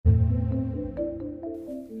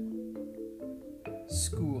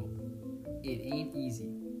It ain't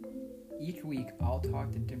easy. Each week, I'll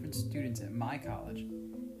talk to different students at my college,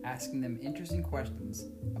 asking them interesting questions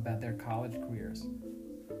about their college careers.